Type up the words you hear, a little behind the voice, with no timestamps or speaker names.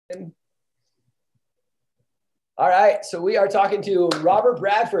All right, so we are talking to Robert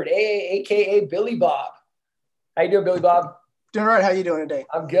Bradford, aka Billy Bob. How you doing, Billy Bob? Doing all right. How you doing today?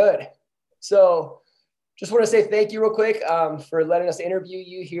 I'm good. So just want to say thank you real quick for letting us interview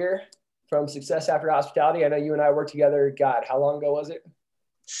you here from Success After Hospitality. I know you and I worked together, God, how long ago was it?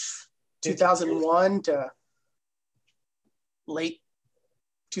 2001 to late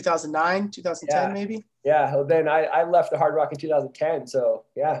 2009, 2010, maybe. Yeah, well, then I left the Hard Rock in 2010. So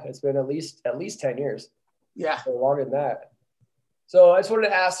yeah, it's been at least 10 years. Yeah. So longer than that. So I just wanted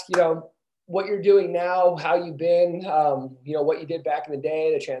to ask, what you're doing now, how you've been, what you did back in the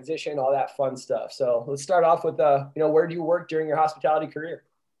day, the transition, all that fun stuff. So let's start off with, where do you work during your hospitality career?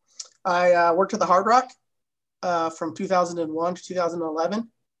 I worked at the Hard Rock from 2001 to 2011.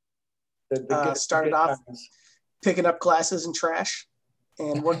 Started off picking up glasses and trash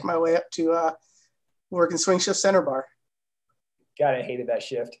and worked my way up to working swing shift center bar. God, I hated that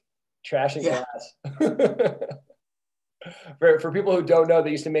shift. Trash and glass. For people who don't know,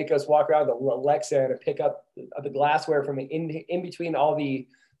 they used to make us walk around the Alexa and pick up the glassware from in between all the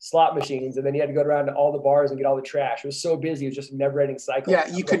slot machines, and then you had to go around to all the bars and get all the trash. It was so busy; it was just a never-ending cycle. Yeah,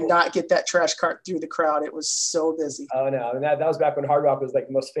 you could not get that trash cart through the crowd. It was so busy. Oh no, and that was back when Hard Rock was like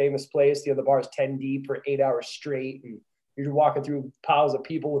the most famous place. The bar is 10 deep for 8 hours straight, and you're walking through piles of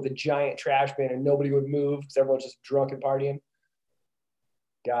people with a giant trash bin, and nobody would move because everyone's just drunk and partying.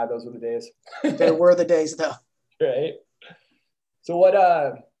 God, those were the days. They were the days, though. Right. So what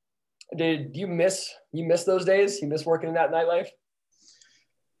did you miss? You miss those days? You miss working in that nightlife?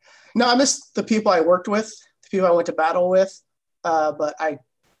 No, I miss the people I worked with, the people I went to battle with, but I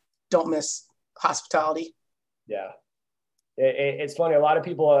don't miss hospitality. Yeah. It's funny. A lot of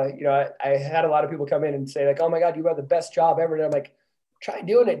people, I had a lot of people come in and say like, oh my God, you have the best job ever. And I'm like, try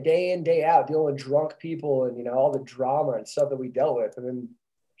doing it day in, day out, dealing with drunk people and, all the drama and stuff that we dealt with. And then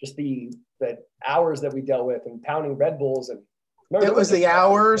just the hours that we dealt with and pounding Red Bulls. And it was the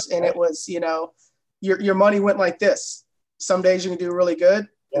hours, and it was, your money went like this. Some days you can do really good,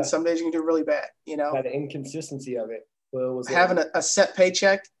 and some days you can do really bad. The inconsistency of it. Having a set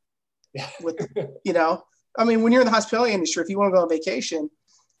paycheck with, when you're in the hospitality industry, if you want to go on vacation,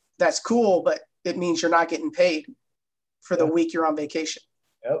 that's cool, but it means you're not getting paid for the week you're on vacation.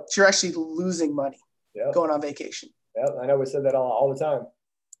 Yep. So you're actually losing money going on vacation. Yep. I know we said that all the time.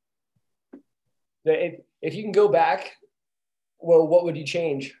 If you can go back, well, what would you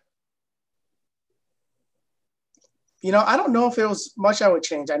change? I don't know if it was much I would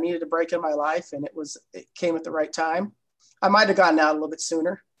change. I needed a break in my life, and it came at the right time. I might have gotten out a little bit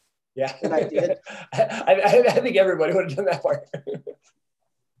sooner. Yeah. Than I did. I think everybody would have done that part.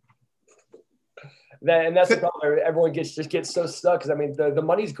 And that's the problem. Everyone gets so stuck because the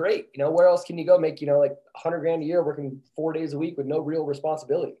money's great. Where else can you go make like $100,000 a year working 4 days a week with no real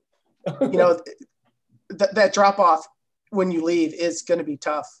responsibility? That drop off when you leave is going to be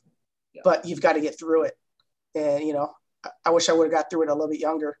tough, but you've got to get through it. And I wish I would have got through it a little bit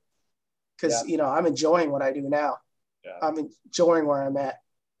younger because I'm enjoying what I do now. Yeah. I'm enjoying where I'm at.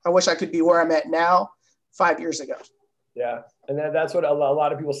 I wish I could be where I'm at now 5 years ago. Yeah. And that's what a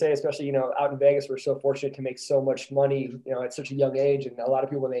lot of people say, especially, out in Vegas, we're so fortunate to make so much money, at such a young age. And a lot of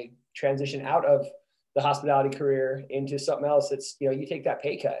people, when they transition out of the hospitality career into something else, it's, you take that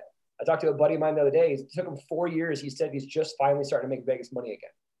pay cut. I talked to a buddy of mine the other day. It took him 4 years. He said he's just finally starting to make Vegas money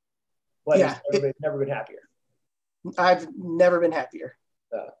again. But he's never been happier. I've never been happier.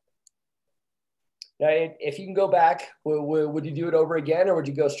 Now, if you can go back, would you do it over again, or would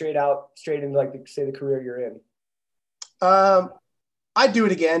you go straight into the career you're in? I'd do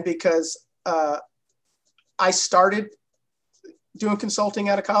it again because I started doing consulting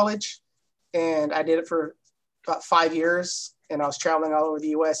out of college, and I did it for about 5 years, and I was traveling all over the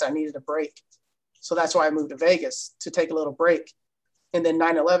U.S. I needed a break. So that's why I moved to Vegas, to take a little break. And then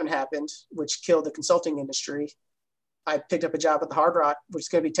 9/11 happened, which killed the consulting industry. I picked up a job at the Hard Rock, which is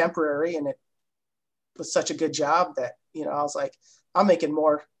going to be temporary, and it was such a good job that, I was like, I'm making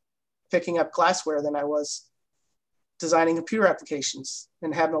more picking up glassware than I was designing computer applications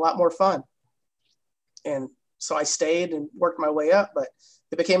and having a lot more fun. And so I stayed and worked my way up, but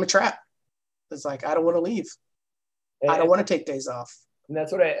it became a trap. It's like, I don't want to leave. I don't want to take days off. And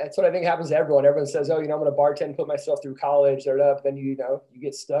that's what I think happens to everyone. Everyone says, oh, I'm going to bartend, put myself through college, then you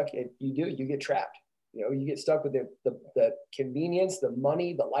get stuck. You get trapped. You get stuck with the convenience, the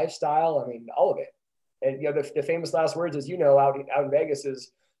money, the lifestyle. All of it. And the famous last words, as out in Vegas,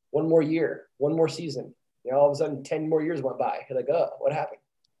 is one more year, one more season. All of a sudden 10 more years went by. You're like, oh, what happened?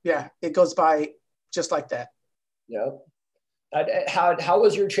 Yeah, it goes by just like that. Yeah. How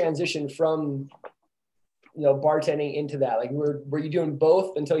was your transition from bartending into that? Like, were you doing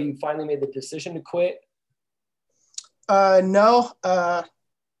both until you finally made the decision to quit? No.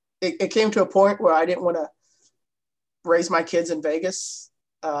 It came to a point where I didn't want to raise my kids in Vegas.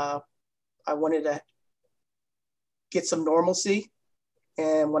 I wanted to get some normalcy.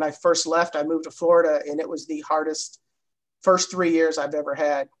 And when I first left, I moved to Florida, and it was the hardest first 3 years I've ever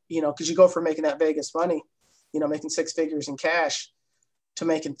had, because you go from making that Vegas money, making six figures in cash, to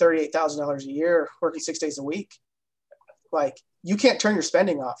making $38,000 a year, working 6 days a week. Like, you can't turn your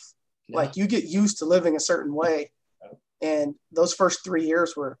spending off. Yeah. Like, you get used to living a certain way. And those first 3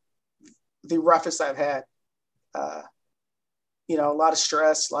 years were the roughest I've had. A lot of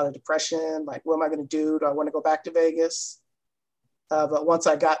stress, a lot of depression. Like, what am I going to do? Do I want to go back to Vegas? But once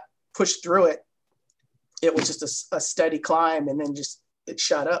I got pushed through it, it was just a steady climb, and then it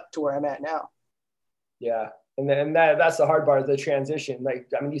shot up to where I'm at now. Yeah. And that's the hard part of the transition. Like,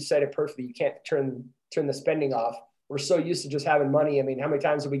 I mean, you said it perfectly. You can't turn the spending off. We're so used to just having money. I mean, how many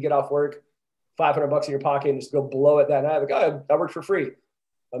times did we get off work, $500 in your pocket, and just go blow it that night? Like, oh, I worked for free.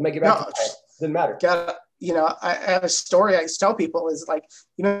 I'll make it back. No, didn't matter. I have a story I used to tell people is like,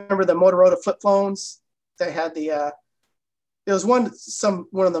 remember the Motorola flip phones? They had it was one of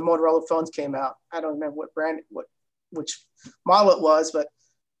the Motorola phones came out. I don't remember what brand, which model it was, but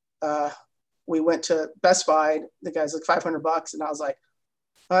we went to Best Buy. The guy's like $500, and I was like,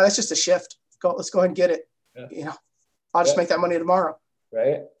 that's just a shift. Let's go ahead and get it. Yeah. I'll just make that money tomorrow.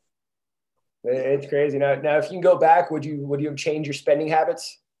 Right. It's crazy. Now, if you can go back, would you have changed your spending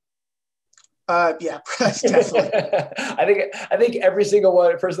habits? Yeah, definitely. I think every single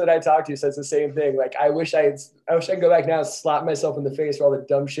person that I talk to says the same thing. Like, I wish I could go back now and slap myself in the face for all the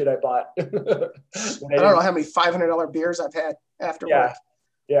dumb shit I bought. I don't know how many $500 beers I've had after work.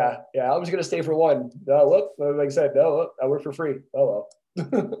 Yeah. I'm just gonna stay for one. Like I said, I work for free. Oh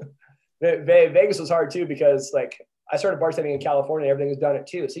well. Vegas was hard too, because like I started bartending in California. Everything was done at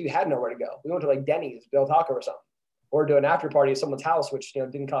 2, so you had nowhere to go. We went to like Denny's, Del Taco or something, or do an after party at someone's house, which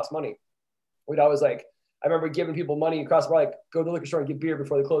didn't cost money. We'd always I remember giving people money across the bar, like, go to the liquor store and get beer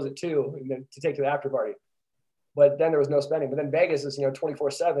before they close at 2, and then to take to the after party. But then there was no spending. But then Vegas is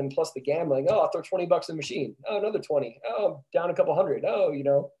 24/7 plus the gambling. Oh, I'll throw $20 in the machine. Oh, another 20. Oh, down a couple hundred. Oh,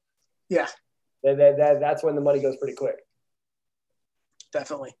 Yeah. That's when the money goes pretty quick.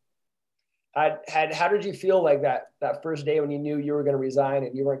 Definitely. How did you feel like that first day when you knew you were going to resign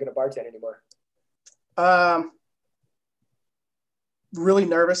and you weren't going to bartend anymore? Really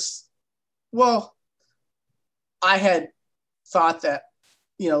nervous. Well, I had thought that,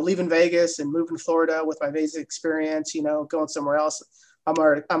 leaving Vegas and moving to Florida with my Vegas experience, going somewhere else, I'm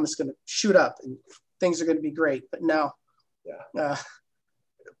just going to shoot up and things are going to be great. But no,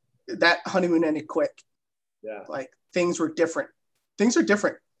 that honeymoon ended quick. Yeah. Like, things were different. Things are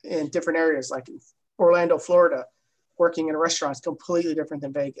different in different areas. Like in Orlando, Florida, working in a restaurant is completely different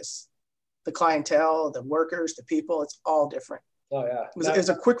than Vegas. The clientele, the workers, the people, it's all different. Oh yeah. It was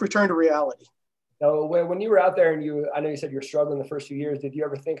a quick return to reality. Now, when you were out there and I know you said you were struggling the first few years, did you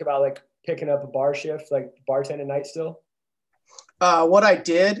ever think about like picking up a bar shift, like bartending night still? What I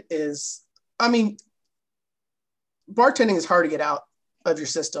did is, bartending is hard to get out of your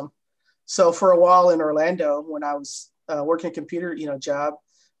system. So for a while in Orlando, when I was working a computer, job,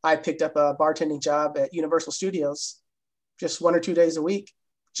 I picked up a bartending job at Universal Studios, just 1 or 2 days a week,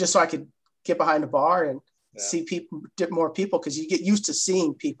 just so I could get behind a bar and see people, more people, because you get used to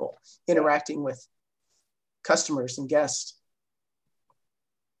seeing people interacting with customers and guests.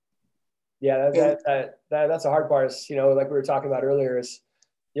 Yeah, that's the hard part. Is like we were talking about earlier, is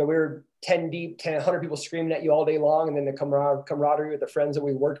we were 10 deep, 100 people screaming at you all day long, and then the camaraderie with the friends that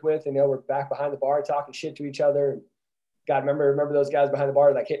we worked with, and we're back behind the bar talking shit to each other. And God, remember those guys behind the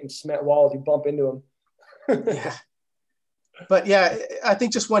bar, like hitting cement walls, you bump into them. Yeah. But yeah, I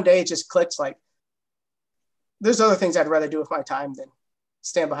think just one day it just clicked. Like, there's other things I'd rather do with my time than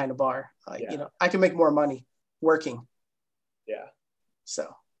stand behind a bar. I can make more money working. Yeah.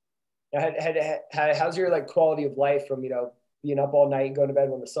 So. How's your quality of life from being up all night and going to bed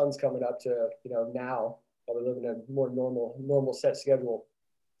when the sun's coming up to now while we live in a more normal set schedule?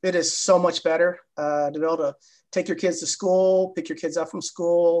 It is so much better to be able to take your kids to school, pick your kids up from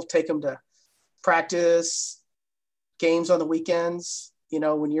school, take them to practice, games on the weekends.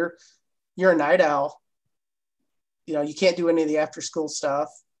 When you're a night owl, you can't do any of the after school stuff.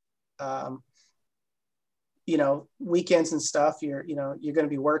 Weekends and stuff, you're going to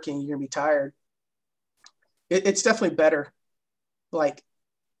be working, you're going to be tired. It's definitely better. Like,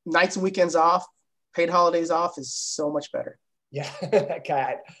 nights and weekends off, paid holidays off is so much better. Yeah.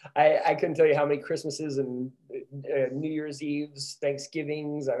 God, I couldn't tell you how many Christmases and New Year's Eves,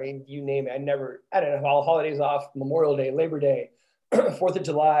 Thanksgivings. I mean, you name it. I don't know, all holidays off, Memorial Day, Labor Day, 4th of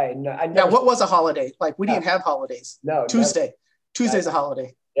July. No, I Now, never, what was a holiday? Like, we yeah, didn't have holidays. no, never. Tuesday. I, Tuesday's a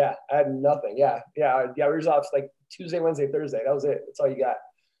holiday. yeah, I had nothing. Yeah. Yeah. Yeah. We were off like Tuesday, Wednesday, Thursday. That was it. That's all you got.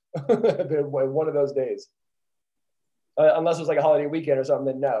 One of those days. Unless it was like a holiday weekend or something,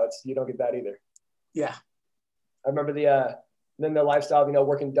 then no, you don't get that either. Yeah. I remember then the lifestyle of,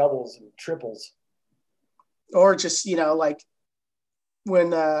 working doubles and triples. Or just, like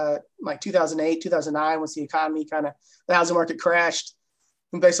when like 2008, 2009, once the economy the housing market crashed,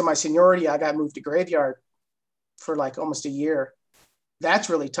 and based on my seniority, I got moved to graveyard for like almost a year. That's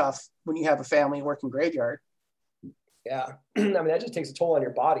really tough when you have a family working graveyard. Yeah. I mean, that just takes a toll on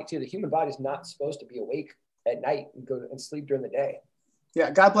your body too. The human body is not supposed to be awake at night and go and sleep during the day.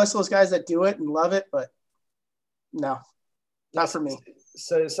 Yeah. God bless those guys that do it and love it, but no, not for me.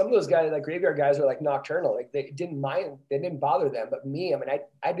 So some of those guys, like graveyard guys, are like nocturnal. Like they didn't bother them. But me, I mean,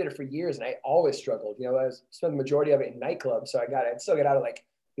 I did it for years and I always struggled. I spent the majority of it in nightclubs. So I'd still get out at like,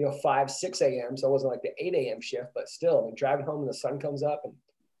 5, 6 a.m. So it wasn't like the 8 a.m. shift, but still, I mean, driving home when the sun comes up and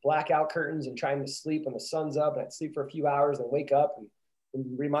blackout curtains and trying to sleep when the sun's up, and I'd sleep for a few hours and wake up and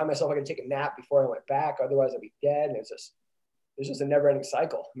remind myself I could take a nap before I went back. Otherwise I'd be dead. And it's just a never ending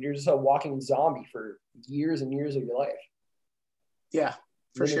cycle. You're just a walking zombie for years and years of your life. Yeah,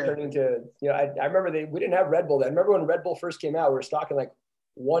 for sure. Turn into, I remember we didn't have Red Bull then. I remember when Red Bull first came out, we were stocking like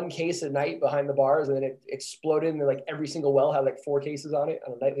 1 case a night behind the bars, and then it exploded into like every single well had like 4 cases on it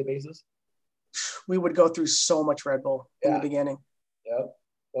on a nightly basis. We would go through so much Red Bull in the beginning. Yep.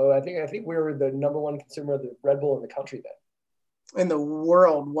 Well, I think we were the number 1 consumer of the Red Bull in the country then. In the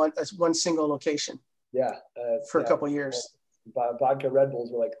world, one single location. Yeah. For a couple of years. Vodka Red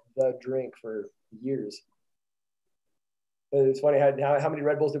Bulls were like the drink for years. It's funny how many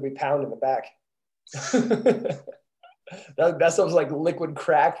Red Bulls did we pound in the back? that stuff was like liquid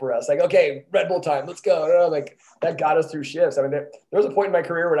crack for us. Like, okay, Red Bull time, let's go. Like that got us through shifts. I mean, there was a point in my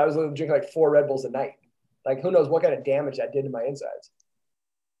career where I was drinking like 4 Red Bulls a night. Like, who knows what kind of damage that did to my insides.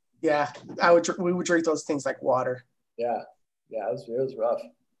 Yeah, we would drink those things like water. Yeah, it was rough.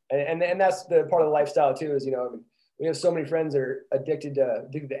 And that's the part of the lifestyle too. Is we have so many friends that are addicted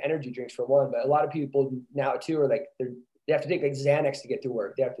to energy drinks for one, but a lot of people now too are like they have to take like Xanax to get to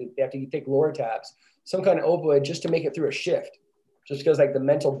work. They have to take Lortabs, some kind of opioid just to make it through a shift. Just because like the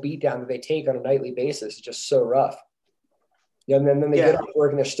mental beatdown that they take on a nightly basis is just so rough. And then they get off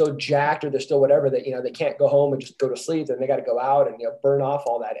work and they're still jacked or they're still whatever that, they can't go home and just go to sleep. Then they got to go out and, burn off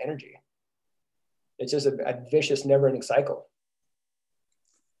all that energy. It's just a vicious, never ending cycle.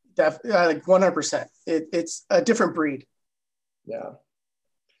 Like 100%. It's a different breed. Yeah.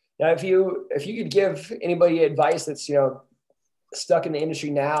 Now, if you could give anybody advice that's, stuck in the industry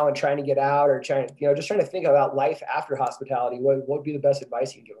now and trying to get out or just trying to think about life after hospitality, what would be the best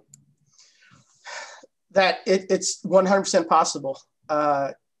advice you can give them? That it's 100% possible.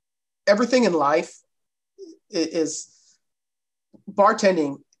 Everything in life is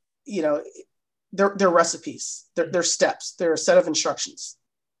bartending, they're recipes, they're steps, they're a set of instructions.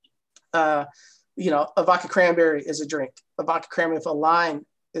 A vodka cranberry is a drink. A vodka cranberry with a lime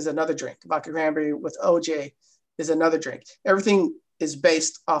is another drink. A vodka cranberry with OJ is another drink. Everything is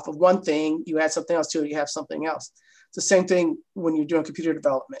based off of one thing. You add something else to it, you have something else. It's the same thing when you're doing computer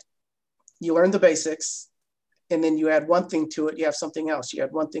development. You learn the basics, and then you add one thing to it, you have something else. You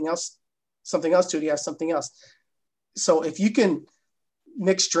add one thing else, something else to it, you have something else. So if you can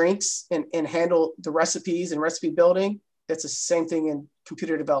mix drinks and handle the recipes and recipe building, it's the same thing in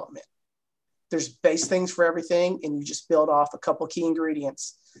computer development. There's base things for everything, and you just build off a couple key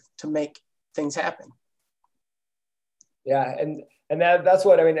ingredients to make things happen. Yeah, and that's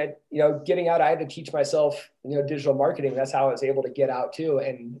what I mean. Getting out, I had to teach myself, digital marketing. That's how I was able to get out too,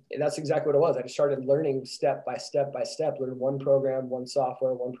 and that's exactly what it was. I just started learning step by step by step. Learn one program, one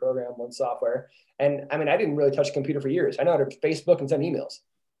software, one program, one software. And I mean, I didn't really touch a computer for years. I know how to Facebook and send emails.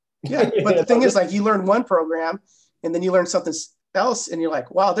 Yeah, but the thing is, like, you learn one program, and then you learn something else, and you're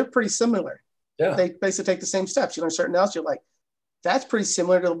like, wow, they're pretty similar. Yeah, they basically take the same steps. You learn certain else, you're like, that's pretty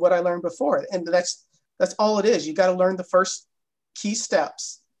similar to what I learned before, and that's all it is. You got to learn the first key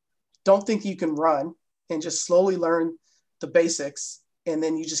steps. Don't think you can run, and just slowly learn the basics. And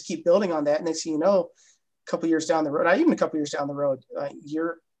then you just keep building on that. Next thing you know, a couple years down the road, not even a couple years down the road,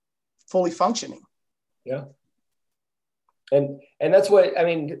 you're fully functioning. Yeah. And that's what, I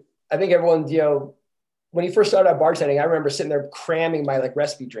mean, I think everyone, when you first started out bartending, I remember sitting there cramming my like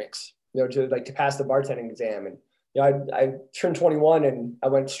recipe drinks, to pass the bartending exam. And, I turned 21 and I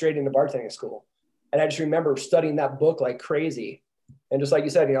went straight into bartending school. And I just remember studying that book like crazy. And just like you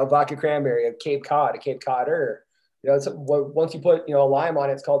said, vodka cranberry, a Cape Cod, a Cape Codder. Once you put, a lime on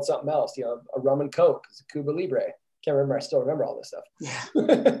it, it's called something else. A rum and Coke, it's a Cuba Libre. Can't remember. I still remember all this stuff.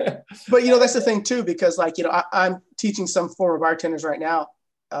 Yeah. But, that's the thing too, because I'm teaching some former bartenders right now,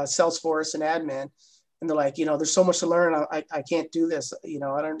 Salesforce and admin. And they're like, there's so much to learn. I can't do this. I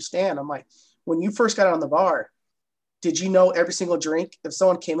don't understand. I'm like, when you first got on the bar, did you know every single drink? If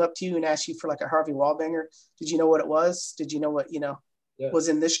someone came up to you and asked you for like a Harvey Wallbanger, did you know what it was? Did you know what, was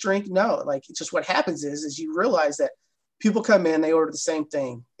in this drink? No, like it's just what happens is you realize that people come in, they order the same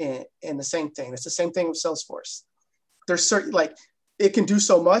thing and the same thing. It's the same thing with Salesforce. There's certain, like it can do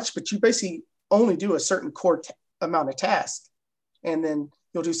so much, but you basically only do a certain core amount of task. And then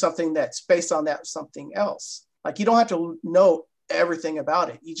you'll do something that's based on that something else. Like you don't have to know everything about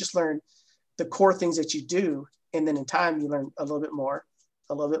it. You just learn the core things that you do. And then in time, you learn a little bit more,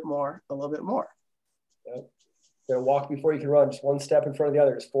 a little bit more, a little bit more. Yeah. Walk before you can run, just one step in front of the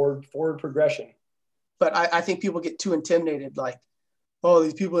other. It's forward progression. But I think people get too intimidated, like, oh,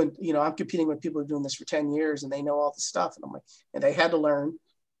 these people, I'm competing with people who are doing this for 10 years and they know all this stuff. And I'm like, and they had to learn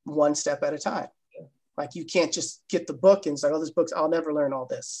one step at a time. Yeah. Like you can't just get the book and it's like, oh, this book's, I'll never learn all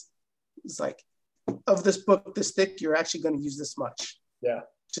this. It's like, of this book this thick, you're actually going to use this much. Yeah.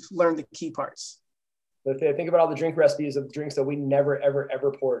 Just learn the key parts. But think about all the drink recipes of drinks that we never, ever,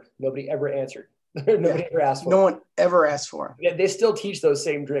 ever poured. Nobody ever answered. Nobody ever asked for. No one ever asked for them. Yeah, they still teach those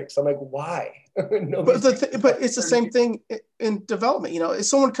same drinks. I'm like, why? But it's the same thing in development. If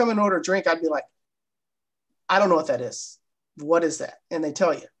someone come and order a drink, I'd be like, I don't know what that is. What is that? And they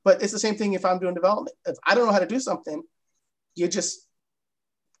tell you. But it's the same thing if I'm doing development. If I don't know how to do something, you just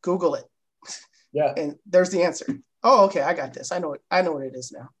Google it. Yeah. And there's the answer. Oh, okay, I got this. I know what it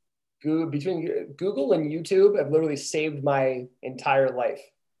is now. Between Google and YouTube have literally saved my entire life.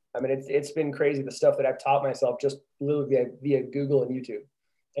 I mean, it's been crazy, the stuff that I've taught myself just literally via Google and YouTube.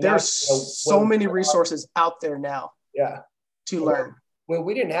 And there's so many resources out there now. Yeah. To learn. Well,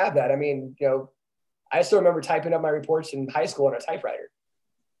 we didn't have that. I mean, I still remember typing up my reports in high school on a typewriter.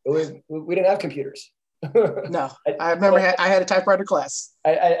 We didn't have computers. No, I remember I had a typewriter class.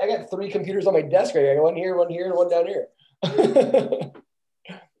 I got 3 computers on my desk right here. I got one here, and one down here.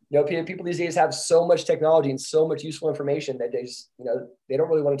 People these days have so much technology and so much useful information that they just, they don't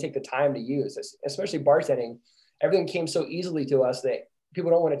really want to take the time to use, especially bartending. Everything came so easily to us that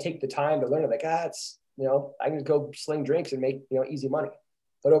people don't want to take the time to learn it. Like, it's, I can just go sling drinks and make, easy money.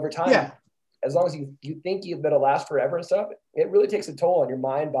 But over time, as long as you think that'll last forever and stuff, it really takes a toll on your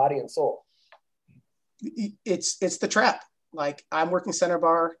mind, body, and soul. It's the trap. Like I'm working center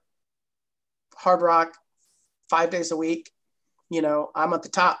bar, Hard Rock, 5 days a week. I'm at the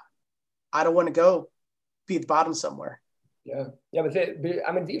top. I don't want to go be at the bottom somewhere. Yeah. Yeah. But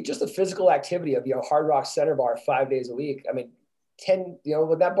just the physical activity of, Hard Rock center bar 5 days a week. I mean,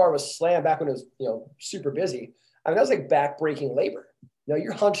 when that bar was slammed back when it was, super busy, I mean, that was like back-breaking labor.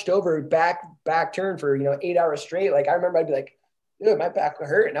 You're hunched over, back turn for, 8 hours straight. Like I remember I'd be like, dude, my back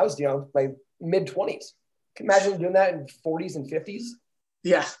hurt. And I was, my mid-20s. Can you imagine doing that in 40s and 50s?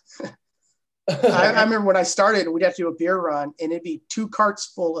 Yeah. I remember when I started, we'd have to do a beer run and it'd be 2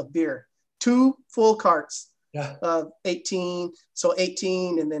 carts full of beer, 2 full carts of 18. So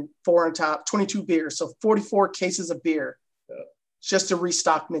 18 and then 4 on top, 22 beers. So 44 cases of beer just to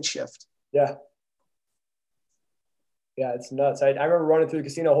restock mid-shift. Yeah. Yeah, it's nuts. I remember running through the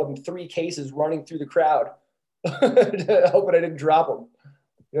casino holding 3 cases running through the crowd, hoping I didn't drop them.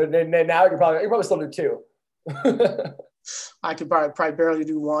 Now you're probably still do 2. I could probably barely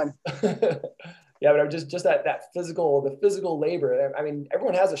do 1. Yeah, but just the physical labor. I mean,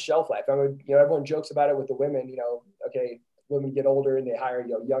 everyone has a shelf life. I mean, everyone jokes about it with the women. Okay, women get older and they hire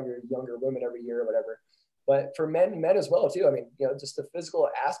younger women every year or whatever. But for men as well too. I mean, just the physical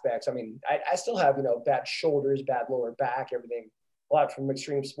aspects. I mean, I still have bad shoulders, bad lower back, everything. A lot from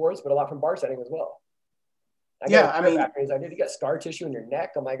extreme sports, but a lot from bartending as well. I did. You got scar tissue in your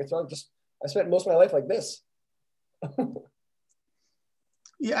neck. I'm like, I spent most of my life like this.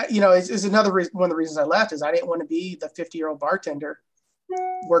 Yeah, it's another reason. One of the reasons I left is I didn't want to be the 50-year-old bartender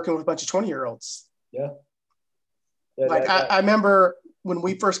working with a bunch of 20-year-olds. Yeah. I remember when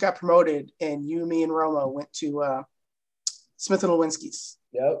we first got promoted, and you, me, and Romo went to Smith and Lewinsky's.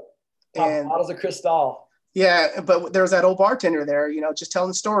 Yep. And bottles of Cristal. Yeah, but there was that old bartender there, just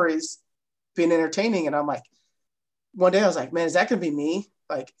telling stories, being entertaining, and I'm like, one day I was like, man, is that gonna be me?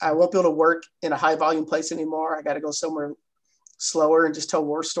 Like, I won't be able to work in a high volume place anymore. I got to go somewhere slower and just tell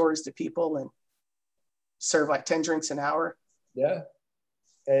war stories to people and serve like 10 drinks an hour. Yeah.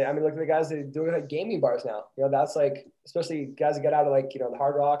 And I mean, look at the guys that do like gaming bars now. That's like, especially guys that get out of like, the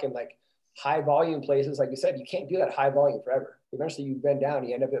Hard Rock and like high volume places, like you said, you can't do that high volume forever. Eventually you bend down,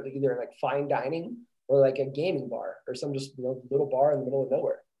 you end up at either like fine dining or like a gaming bar or some just, little bar in the middle of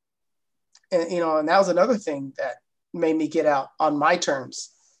nowhere. And, and that was another thing that made me get out on my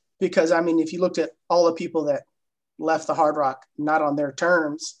terms. Because, I mean, if you looked at all the people that left the Hard Rock not on their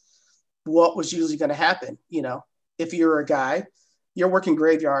terms, what was usually going to happen? If you're a guy, you're working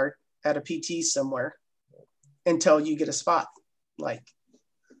graveyard at a PT somewhere until you get a spot. Like,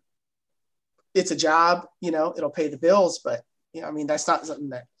 it's a job, it'll pay the bills, but, that's not something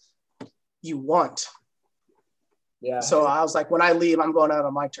that you want. Yeah. So I was like, when I leave, I'm going out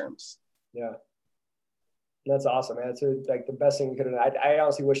on my terms. Yeah. That's awesome, man. It's like the best thing you could have done. I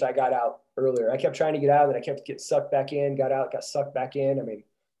honestly wish I got out earlier. I kept trying to get out, and I kept getting sucked back in, got out, got sucked back in. I mean,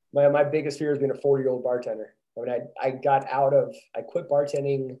 my biggest fear is being a 40-year-old bartender. I mean, I quit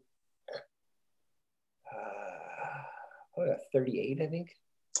bartending, 38, I think.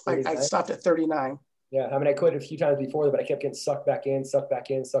 I stopped at 39. Yeah, I mean, I quit a few times before that, but I kept getting sucked back in.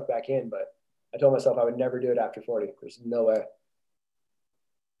 But I told myself I would never do it after 40. There's no way.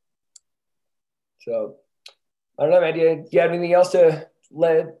 So I don't know, man. Do you have anything else to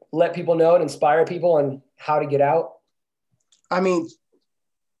let people know and inspire people on how to get out? I mean,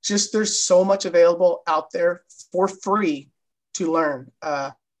 just there's so much available out there for free to learn.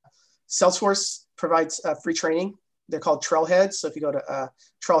 Salesforce provides free training. They're called Trailheads. So if you go to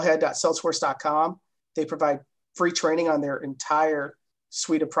trailhead.salesforce.com, they provide free training on their entire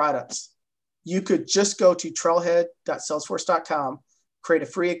suite of products. You could just go to trailhead.salesforce.com, create a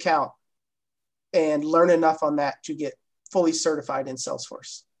free account, and learn enough on that to get fully certified in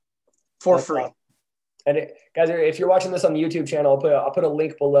Salesforce for free. Awesome. And guys, if you're watching this on the YouTube channel, I'll put a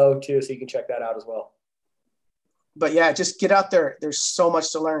link below too, so you can check that out as well. But yeah, just get out there. There's so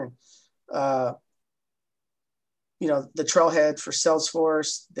much to learn. The Trailhead for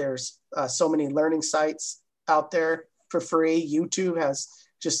Salesforce. There's so many learning sites out there for free. YouTube has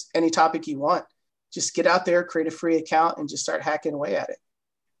just any topic you want. Just get out there, create a free account, and just start hacking away at it.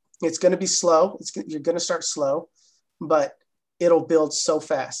 It's going to be slow. You're going to start slow, but it'll build so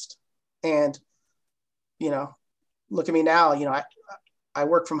fast. And, look at me now. I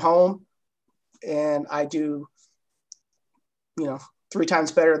work from home, and I do, 3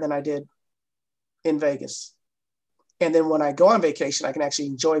 times better than I did in Vegas. And then when I go on vacation, I can actually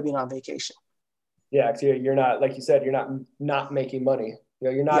enjoy being on vacation. Yeah, because you're not, like you said, you're not making money.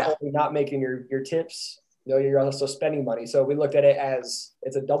 You're not only not making your tips, you're also spending money. So we looked at it as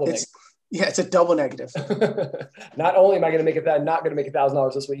it's a double negative. Yeah, it's a double negative. Not only am I going to not going to make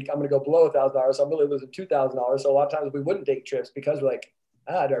 $1,000 this week, I'm going to go below $1,000. So I'm really losing $2,000. So a lot of times we wouldn't take trips because we're like,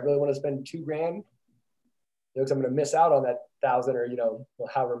 do I really want to spend $2,000? Because I'm going to miss out on that 1,000 or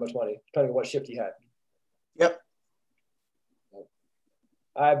however much money, depending on what shift you had. Yep.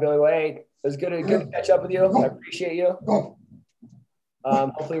 All right, Billy. Well, hey, it was good to catch up with you. I appreciate you.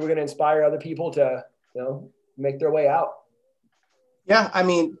 Hopefully, we're going to inspire other people to make their way out. Yeah, I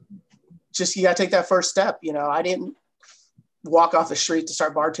mean, just you got to take that first step. I didn't walk off the street to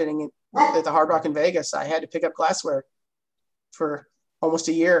start bartending at the Hard Rock in Vegas. I had to pick up glassware for almost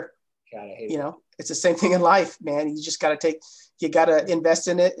a year. God, I hate it. It's the same thing in life, man. You just got to invest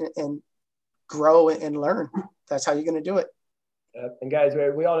in it and grow and learn. That's how you're going to do it. And guys,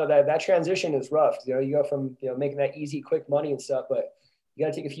 we all know that transition is rough. You go from making that easy, quick money and stuff, but you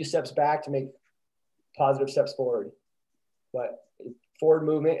got to take a few steps back to make positive steps forward. But forward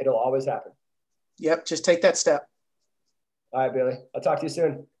movement, it'll always happen. Yep, just take that step. All right, Billy. I'll talk to you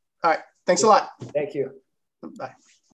soon. All right. Thanks a lot. Thank you. Bye.